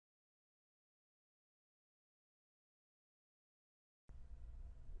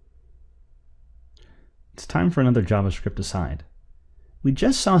It's time for another JavaScript aside. We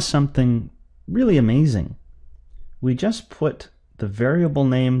just saw something really amazing. We just put the variable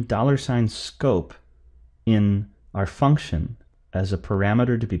name $scope in our function as a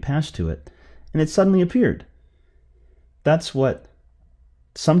parameter to be passed to it, and it suddenly appeared. That's what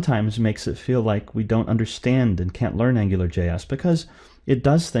sometimes makes it feel like we don't understand and can't learn AngularJS, because it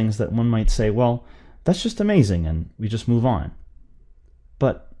does things that one might say, well, that's just amazing, and we just move on.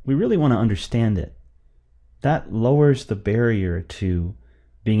 But we really want to understand it. That lowers the barrier to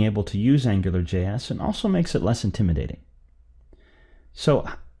being able to use AngularJS and also makes it less intimidating. So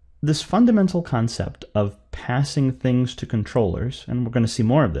this fundamental concept of passing things to controllers, and we're going to see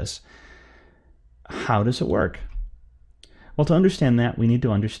more of this, how does it work? Well, to understand that, we need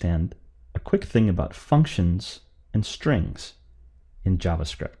to understand a quick thing about functions and strings in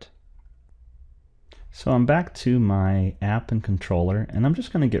JavaScript. So I'm back to my app and controller, and I'm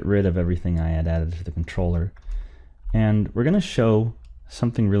just going to get rid of everything I had added to the controller, and we're going to show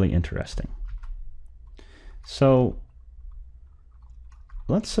something really interesting. So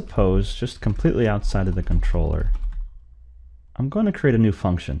let's suppose, just completely outside of the controller, I'm going to create a new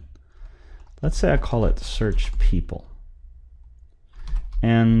function. Let's say I call it search people.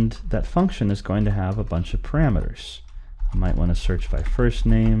 And that function is going to have a bunch of parameters. I might want to search by first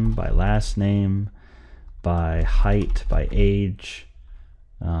name, by last name, by height, by age,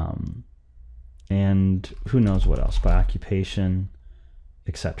 and who knows what else, by occupation,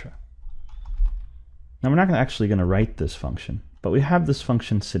 etc. Now we're not actually going to write this function, but we have this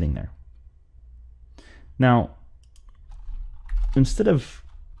function sitting there. Now, instead of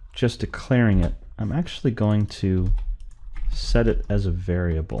just declaring it, I'm actually going to set it as a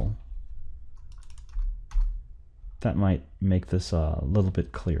variable. That might make this a little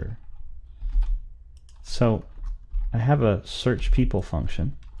bit clearer. So I have a search people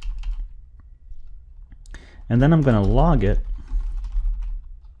function, and then I'm going to log it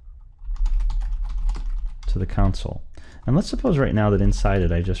to the console. And let's suppose right now that inside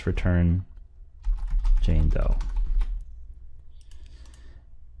it I just return Jane Doe.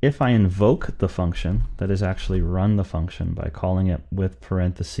 If I invoke the function, that is actually run the function by calling it with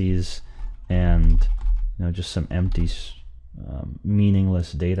parentheses and just some empty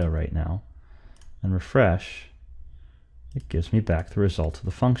meaningless data right now, and refresh, it gives me back the result of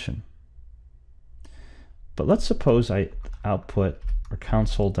the function. But let's suppose I output or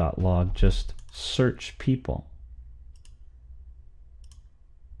console.log just search people.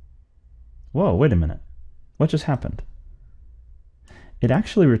 Whoa, wait a minute. What just happened? It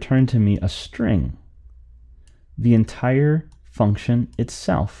actually returned to me a string, the entire function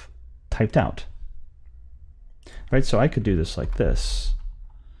itself typed out. Right, so I could do this like this.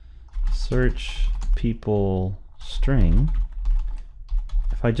 Search people string.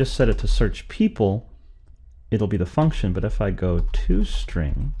 If I just set it to search people, it'll be the function, but if I go to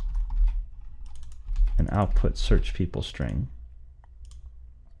string and output search people string,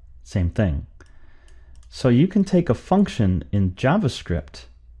 same thing. So you can take a function in JavaScript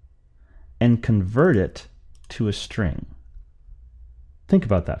and convert it to a string. Think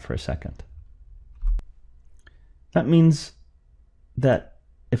about that for a second. That means that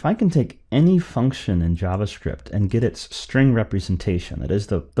if I can take any function in JavaScript and get its string representation, that is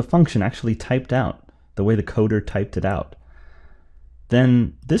the function actually typed out, the way the coder typed it out,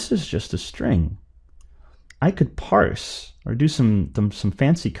 then this is just a string. I could parse or do some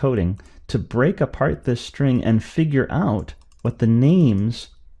fancy coding to break apart this string and figure out what the names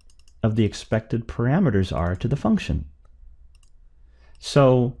of the expected parameters are to the function.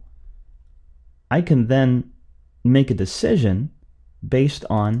 So I can then make a decision based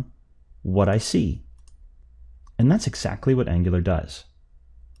on what I see. And that's exactly what Angular does.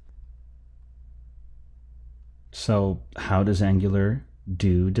 So how does Angular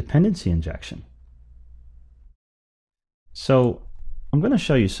do dependency injection? So I'm going to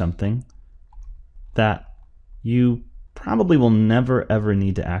show you something that you probably will never ever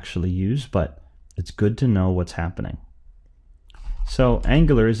need to actually use, but it's good to know what's happening. So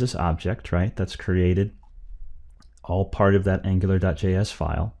Angular is this object, right, that's created, all part of that angular.js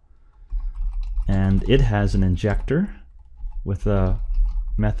file, and it has an injector with a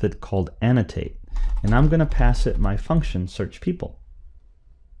method called annotate, and I'm going to pass it my function search people.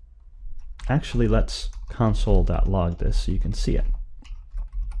 Actually, let's console.log this so you can see it.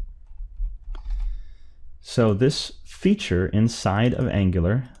 So this feature inside of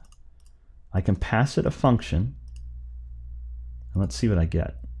Angular, I can pass it a function, and let's see what I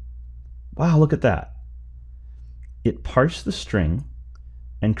get. Wow, look at that. It parsed the string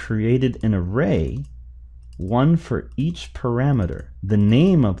and created an array one for each parameter, the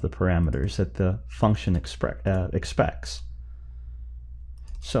name of the parameters that the function expects.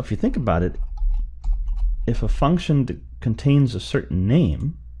 So if you think about it, if a function contains a certain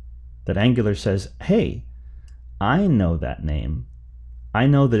name that Angular says, hey, I know that name. I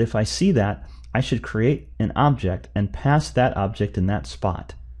know that if I see that, I should create an object and pass that object in that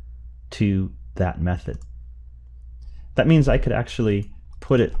spot to that method. That means I could actually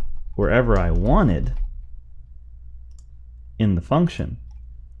put it wherever I wanted in the function.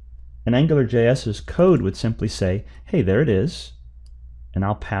 And AngularJS's code would simply say, hey, there it is, and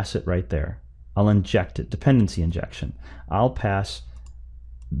I'll pass it right there. I'll inject it, dependency injection. I'll pass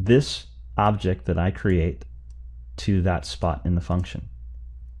this object that I create to that spot in the function.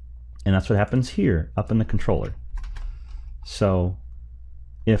 And that's what happens here up in the controller. So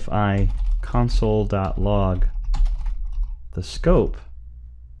if I console.log the scope,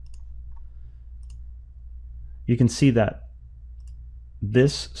 you can see that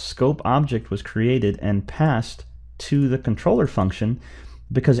this scope object was created and passed to the controller function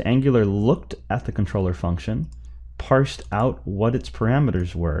because Angular looked at the controller function, parsed out what its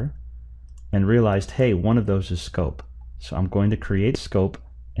parameters were, and realized, hey, one of those is scope. So I'm going to create scope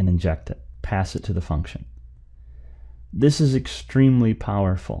and inject it, pass it to the function. This is extremely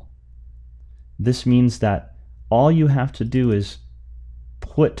powerful. This means that all you have to do is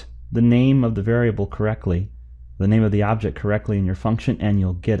put the name of the variable correctly, the name of the object correctly in your function, and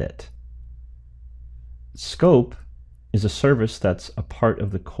you'll get it. Scope is a service that's a part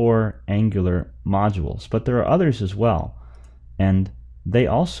of the core Angular modules, but there are others as well, and they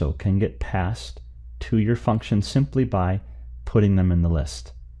also can get passed to your function simply by putting them in the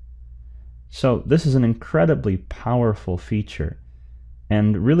list. So this is an incredibly powerful feature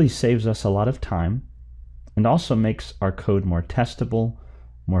and really saves us a lot of time and also makes our code more testable,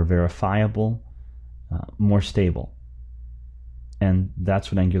 more verifiable, more stable. And that's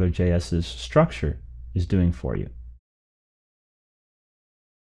what AngularJS's structure is doing for you.